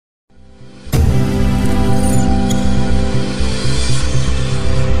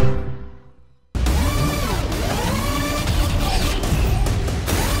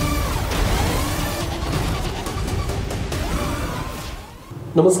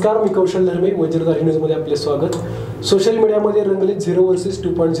नमस्कार, मी कौशल धर्मे. वज्रधारी न्यूजमध्ये आपले स्वागत. सोशल मीडियामध्ये रंगले 0 vs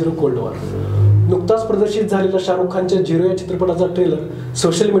 2.0 कोल्ड वॉर. नुकताच प्रदर्शित झालेला शाहरुख खानच्या 0 या चित्रपटाचा ट्रेलर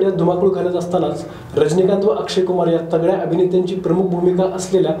सोशल मीडियात धुमाकूळ घालत असतानाच रजनीकांत व अक्षय कुमार या तगड्या अभिनेत्यांची प्रमुख भूमिका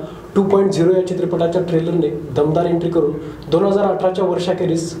असलेल्या 2.0 या चित्रपटाच्या ट्रेलरने दमदार एंट्री करून 2018च्या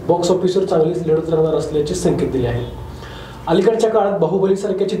वर्षाखेरीस बॉक्स ऑफिसवर चांगलीच लढत रंगणार असल्याचे संकेत दिले आहेत. अलीकडच्या काळात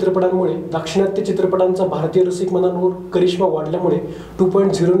बाहुबलीसारख्या चित्रपटांमुळे दाक्षिणात्य चित्रपटांचा भारतीय रसिक मनांवर करिश्मा वाढल्यामुळे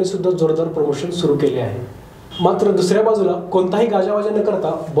 2.0 ने सुद्धा जोरदार प्रमोशन सुरू केले आहे. मात्र दुसऱ्या बाजूला कोणताही गाजावाजा न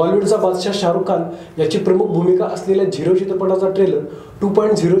करता बॉलिवूडचा बादशाह शाहरुख खान याची प्रमुख भूमिका असलेल्या 0 चित्रपटाचा ट्रेलर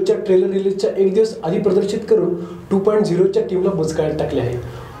 2.0च्या ट्रेलर रिलीजच्या एक दिवस आधी प्रदर्शित करून 2.0च्या टीमला बुचकाळ्यात टाकले आहे.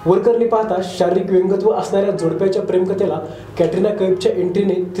 वरकरणी पाहता शारीरिक व्यंगत्व असणाऱ्या जोडप्याच्या प्रेमकथेला कॅटरीना कैफच्या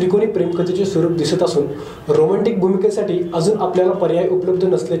एंट्रीने त्रिकोणी प्रेमकथेचे स्वरूप दिसत असून रोमॅन्टिक भूमिकेसाठी अजून आपल्याला पर्याय उपलब्ध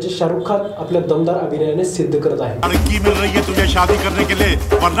नसल्याचे शाहरुख खान आपल्या दमदार अभिनयाने सिद्ध करत आहे. लड़की मिल रही है तुझे शादी करने के लिए,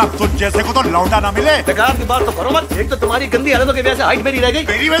 वरना तुझ जैसे को तो लौंडा ना मिले. बेकार की बात तो करो मत. एक तो तुम्हारी गंदी हालतों की वजह से हाइट मेरी रह गई.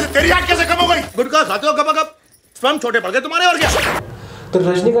 तेरी वजह से तेरी हाइट कैसे कम हो गई? गुटखा खाते हो कब स्पर्म छोटे पड़ गए तुम्हारे और क्या. तर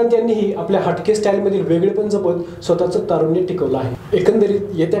रजनीकांत यांनीही आपल्या हटके स्टाईलमधील वेगळेपण जपत स्वतःचं तारुण्य टिकवलं आहे. एकंदरीत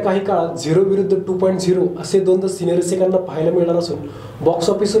येत्या काही काळात 0 विरुद्ध 2.0 असे द्वंद्व सिनेरसिकांना पाहायला मिळणार असून बॉक्स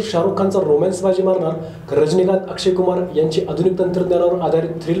ऑफिसवर शाहरुख खानचा रोमॅन्स बाजी मारणार, रजनीकांत अक्षय कुमार यांची आधुनिक तंत्रज्ञानावर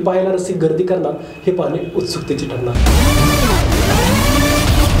आधारित थ्रिल पाहायला रसिक गर्दी करणार, हे पाहणे उत्सुकतेचे ठरणार.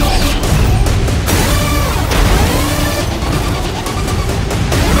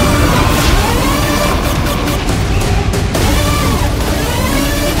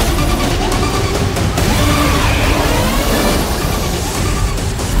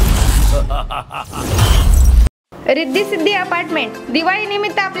 रिद्धी सिद्धी अपार्टमेंट दिवाळी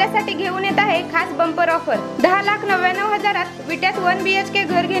निमित्त आपल्यासाठी घेऊन येत आहे खास बंपर ऑफर. 10,99,000 विट्यात 1 BHK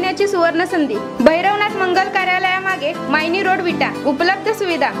घर घेण्याची सुवर्ण संधी. भैरवनाथ मंगल कार्यालयामागे मायनी रोड विटा. उपलब्ध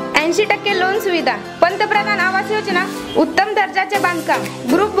सुविधा 80% लोन सुविधा, पंतप्रधान आवास योजना, उत्तम दर्जाचे बांधकाम,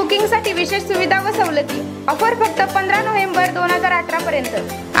 ग्रुप बुकिंग साठी विशेष सुविधा व सवलती. ऑफर फक्त 15 नोव्हेंबर 2018 पर्यंत.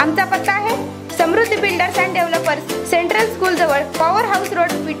 आमचा पत्ता आहे समृद्धी builders and developers, central school जवळ, पॉवर हाऊस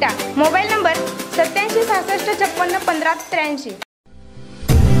रोड, विटा. Mobile number 87 66 56 15 83.